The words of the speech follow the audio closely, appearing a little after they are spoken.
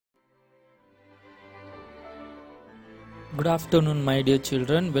Good afternoon, my dear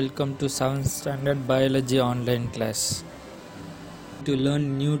children. Welcome to 7th Standard Biology online class. To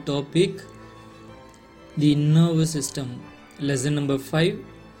learn new topic, the nervous system. Lesson number 5,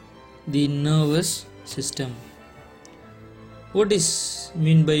 the nervous system. What is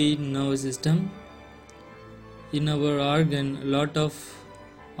mean by nervous system? In our organ, lot of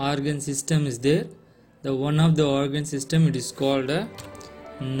organ system is there. The one of the organ system, it is called a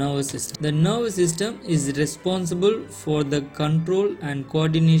nervous system. The nervous system is responsible for the control and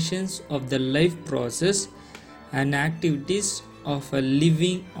coordinations of the life process and activities of a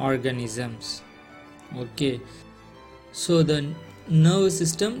living organisms. Okay, so the nervous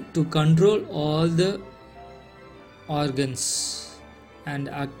system to control all the organs and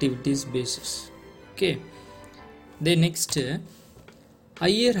activities basis. Okay, the next,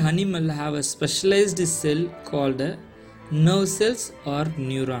 higher animal have a specialized cell called a nerve cells or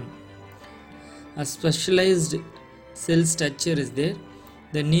neuron. A specialized cell structure is there.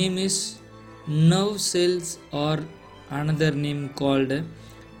 The name is nerve cells, or another name called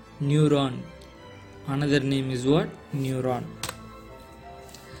neuron. Another name is what? Neuron,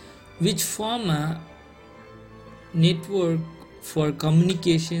 which form a network for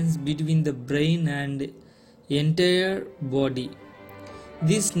communications between the brain and entire body.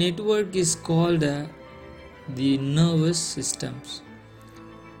 This network is called the nervous systems.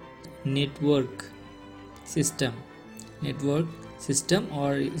 Network system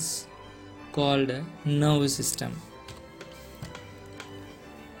or is called a nervous system.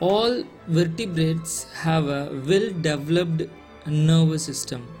 All vertebrates have a well developed nervous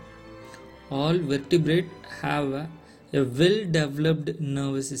system. All vertebrates have a well developed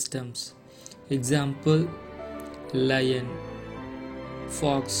nervous systems. Example: lion,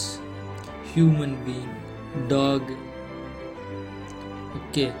 fox, human being, dog,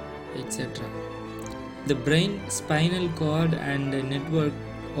 okay, etc. The brain, spinal cord, and a network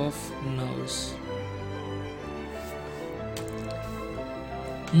of nerves.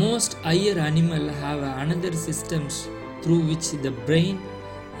 Most higher animals have another systems through which the brain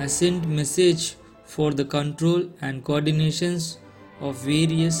has sent message for the control and coordinations of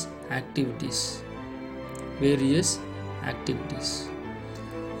various activities.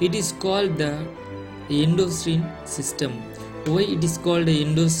 It is called the endocrine system. Why it is called the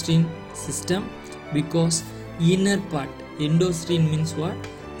endocrine system? Because inner part. Endocrine means what?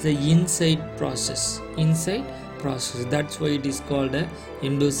 The inside process. That's why it is called a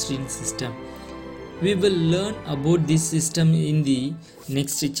endocrine system. We will learn about this system in the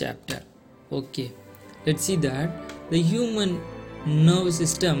next chapter. Okay, let's see that the human nervous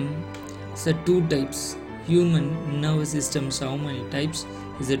system is a two types. Human nervous systems, how many types?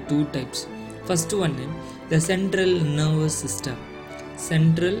 Is a two types. First one, the central nervous system.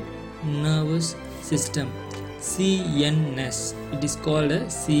 Central nervous system, CNS. It is called a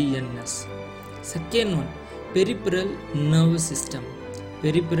CNS. Second one, peripheral nervous system.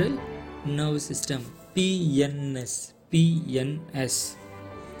 Peripheral nervous system, PNS.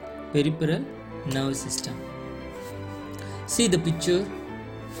 Peripheral nervous system. See the picture.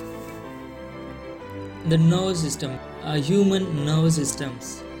 The nervous system, human nervous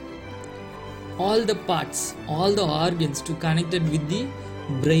systems. All the parts, all the organs to connected with the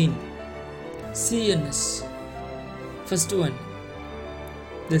brain. CNS. First one,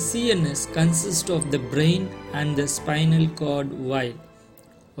 the CNS consists of the brain and the spinal cord wire.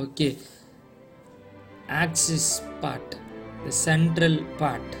 Okay, axis part, the central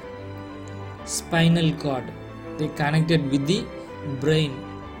part, spinal cord, they connected with the brain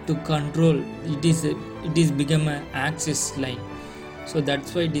to control. It is become an axis line, so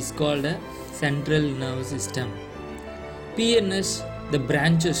that's why it is called a central nervous system. PNS, the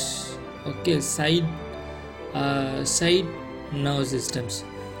branches, okay, side nerve systems.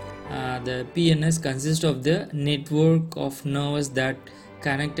 The PNS consists of the network of nerves that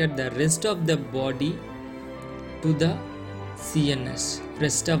connected the rest of the body to the CNS.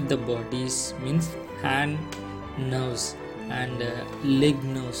 Rest of the bodies means hand nerves and leg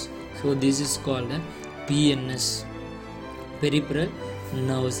nerves. So this is called a PNS, peripheral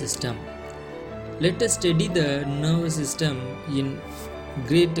nervous system. Let us study the nervous system in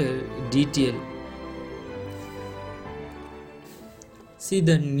greater detail. See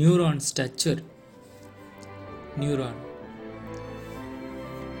the neuron structure. Neuron,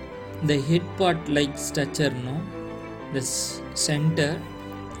 the head part like structure, no? The center,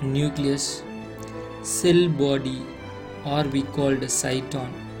 nucleus, cell body, or we called cyton.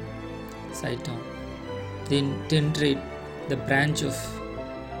 Then dendrite, the branch of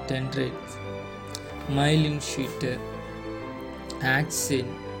dendrite, myelin sheet, axon,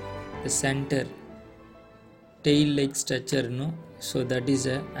 the center, tail like structure, no? So that is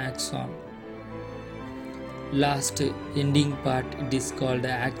a axon. Last ending part, it is called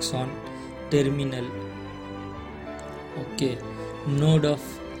the axon terminal. Okay, node of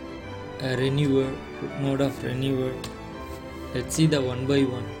renewal. Let's see the one by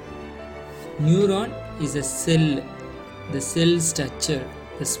one. Neuron is a cell, the cell structure,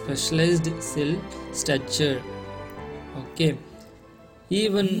 the specialized cell structure. Okay,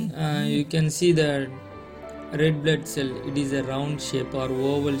 even you can see the red blood cell. It is a round shape or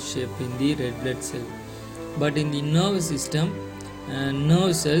oval shape in the red blood cell. But in the nerve system,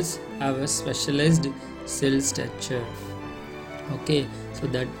 nerve cells have a specialized cell structure. Okay, so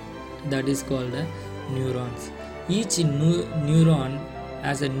that is called neurons. Each neuron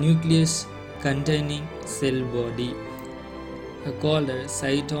has a nucleus containing cell body called a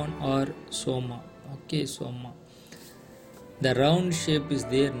cyton or soma. Okay, soma. The round shape is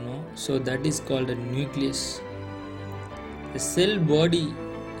there, no? So that is called a nucleus. The cell body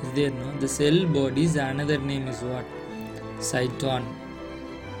is there, no? The cell body's another name is what? Cyton.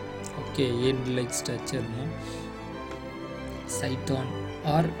 Okay, head like structure, no? Cyton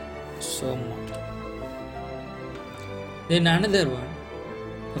or soma. Then another one.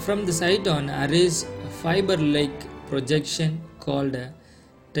 From the cyton arise fiber like projection called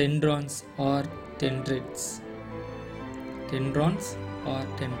tendrons or dendrites. Tendrons or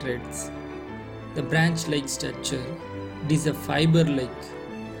dendrites. The branch like structure, it is a fiber like.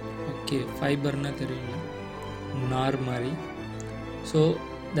 Okay, fiber na theriyala, normally. So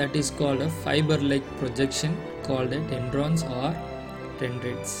that is called a fiber like projection called tendrons or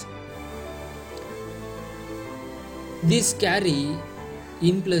dendrites. These carry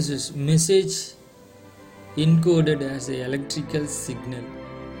impulses, message encoded as an electrical signal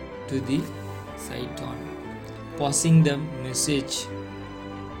to the cyton, passing the message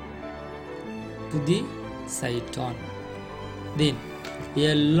to the cyton. Then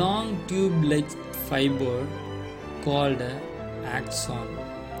a long tube like fiber called axon.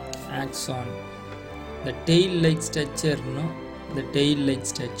 The tail like structure, no? The tail like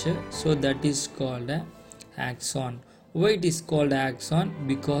structure, so that is called axon. Why it is called axon?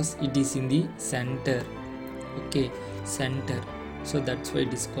 Because it is in the center. Okay, center, so that's why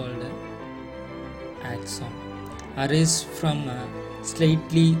it is called axon. Arise from a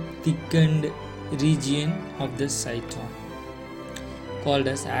slightly thickened region of the cyton called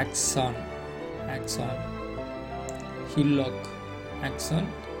as axon hillock.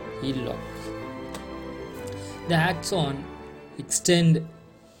 The axon extend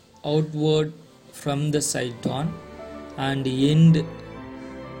outward from the cyton and end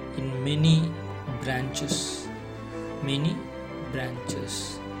in many branches.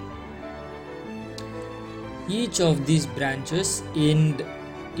 Each of these branches end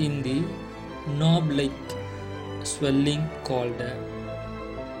in the knob-like swelling called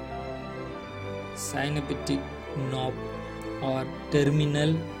synaptic knob or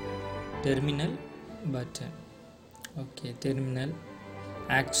terminal button. Okay,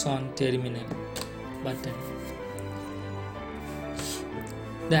 axon terminal button.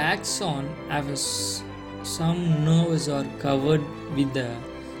 The axon has some nerves are covered with a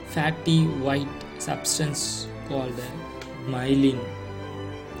fatty white substance called myelin.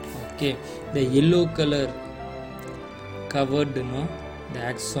 Okay, the yellow color covered, no, the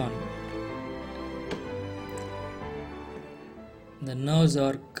axon. The nerves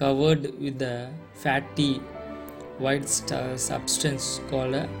are covered with a fatty white substance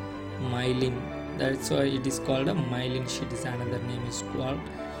called a myelin. That's why it is called a myelin sheet. Is another name is called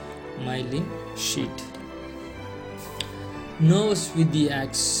myelin sheet. Nerves with the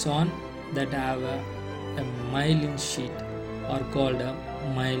axon that have a myelin sheet are called a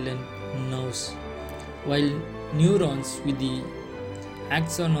myelin nerves, while neurons with the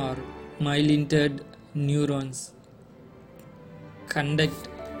axon or myelinated neurons conduct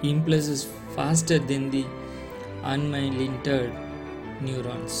impulses faster than the unmyelinated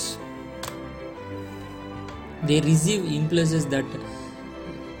neurons. They receive impulses that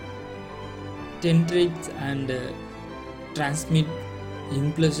penetrate and transmit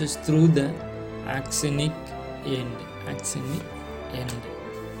impulses through the axonic end.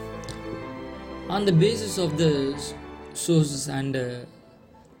 On the basis of the sources and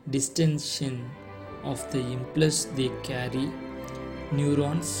distinction of the impulse they carry,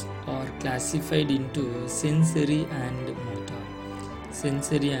 neurons are classified into sensory and motor.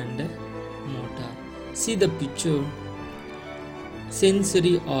 See the picture.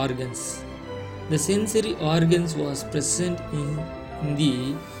 Sensory organs. The sensory organs was present in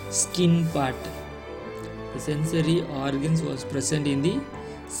the skin part. The sensory organs was present in the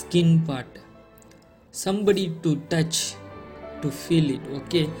skin part. somebody to touch, to feel it.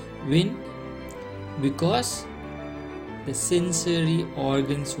 Okay, when? Because the sensory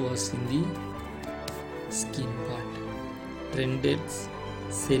organs was in the skin part, rendered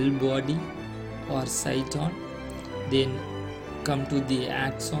cell body or cyton, then come to the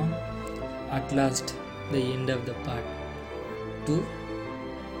axon, at last the end of the part to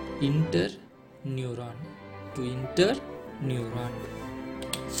interneuron.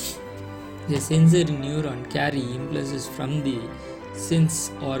 The sensory neuron carry impulses from the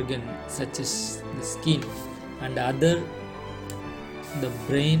sense organ such as the skin and other, the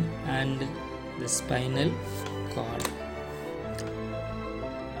brain and the spinal cord.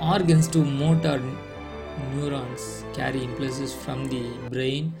 Organs to motor neurons carry impulses from the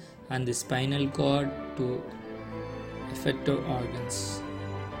brain and the spinal cord to effector organs.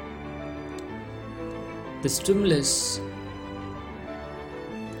 The stimulus,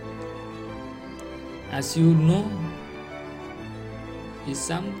 as you know, is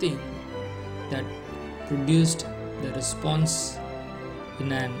something that produced the response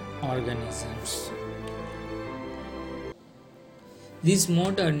in an organism. These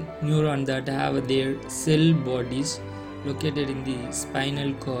motor neurons that have their cell bodies located in the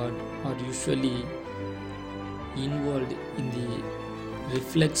spinal cord are usually involved in the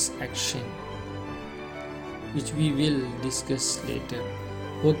reflex action, which we will discuss later.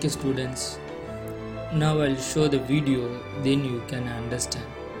 Okay students, now I'll show the video, then you can understand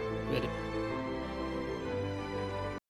very